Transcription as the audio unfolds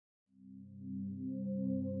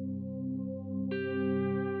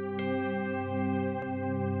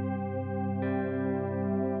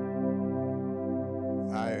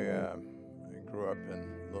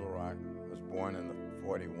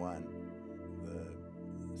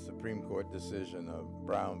Supreme Court decision of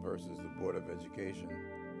Brown versus the Board of Education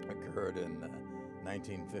occurred in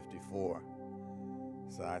 1954.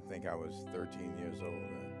 So I think I was 13 years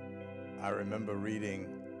old. I remember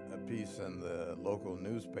reading a piece in the local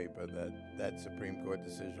newspaper that that Supreme Court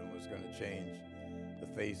decision was going to change the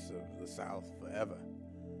face of the South forever.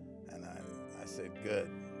 And I said, good.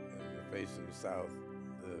 The face of the South,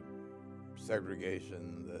 the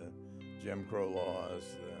segregation, the Jim Crow laws,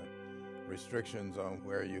 the restrictions on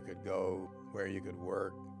where you could go, where you could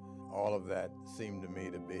work, all of that seemed to me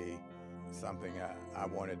to be something I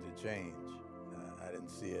wanted to change. I didn't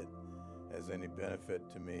see it as any benefit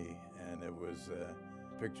to me, and it was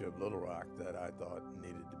a picture of Little Rock that I thought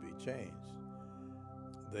needed to be changed.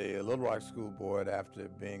 The Little Rock School Board, after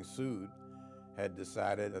being sued, had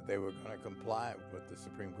decided that they were going to comply with the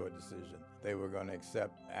Supreme Court decision. They were going to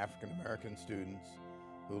accept African American students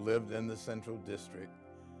who lived in the Central District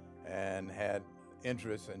and had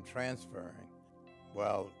interest in transferring.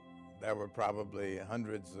 Well, there were probably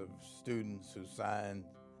hundreds of students who signed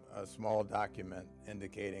a small document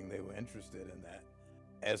indicating they were interested in that.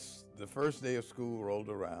 As the first day of school rolled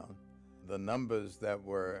around, the numbers that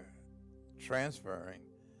were transferring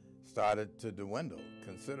started to dwindle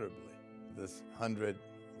considerably. This 100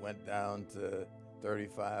 went down to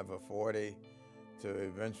 35 or 40 to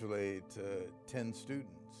eventually to 10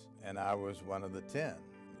 students, and I was one of the 10.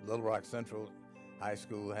 Little Rock Central High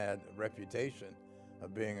School had a reputation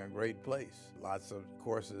of being a great place. Lots of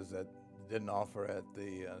courses that didn't offer at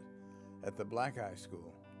the black high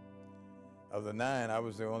school. Of the 9, I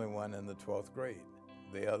was the only one in the 12th grade.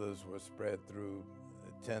 The others were spread through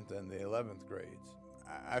the 10th and the 11th grades.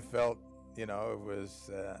 I felt, it was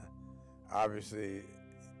obviously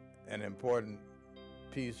an important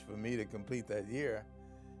piece for me to complete that year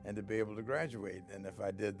and to be able to graduate. And if I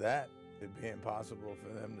did that, it'd be impossible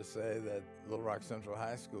for them to say that Little Rock Central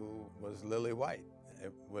High School was lily white.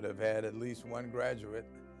 It would have had at least one graduate,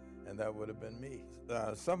 and that would have been me.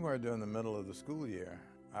 Somewhere during the middle of the school year,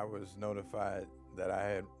 I was notified that I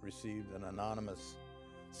had received an anonymous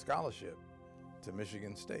scholarship to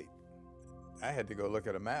Michigan State. I had to go look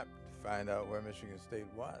at a map to find out where Michigan State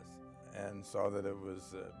was, and saw that it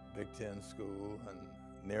was a Big Ten school and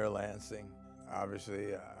near Lansing.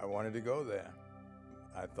 Obviously, I wanted to go there.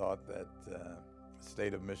 I thought that the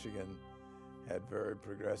state of Michigan had very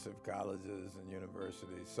progressive colleges and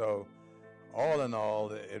universities. So all in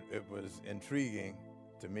all, it was intriguing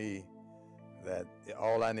to me that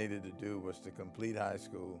all I needed to do was to complete high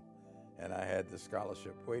school, and I had the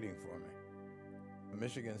scholarship waiting for me.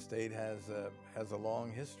 Michigan State has a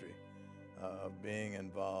long history of being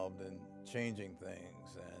involved in changing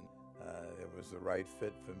things, and it was the right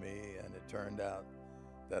fit for me, and it turned out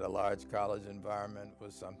that a large college environment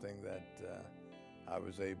was something that I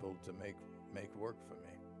was able to make work for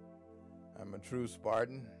me. I'm a true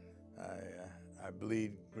Spartan. I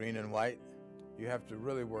bleed green and white. You have to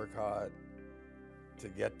really work hard to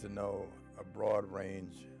get to know a broad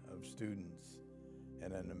range of students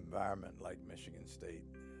in an environment like Michigan State.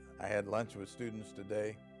 I had lunch with students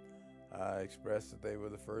today. Expressed that they were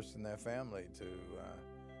the first in their family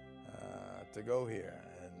to go here,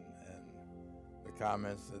 and the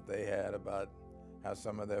comments that they had about how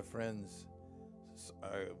some of their friends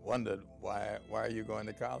wondered, why are you going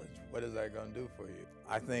to college? What is that going to do for you?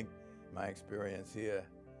 I think my experience here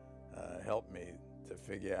helped me to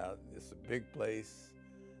figure out it's a big place.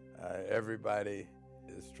 Everybody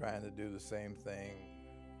is trying to do the same thing.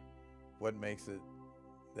 What makes it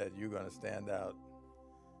that you're going to stand out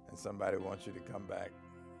and somebody wants you to come back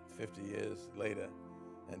 50 years later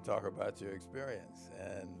and talk about your experience?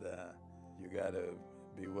 And you got to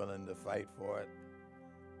be willing to fight for it.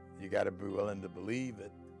 You got to be willing to believe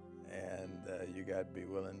it, and you got to be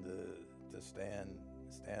willing to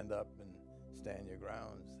stand up and stand your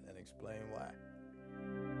grounds and explain why.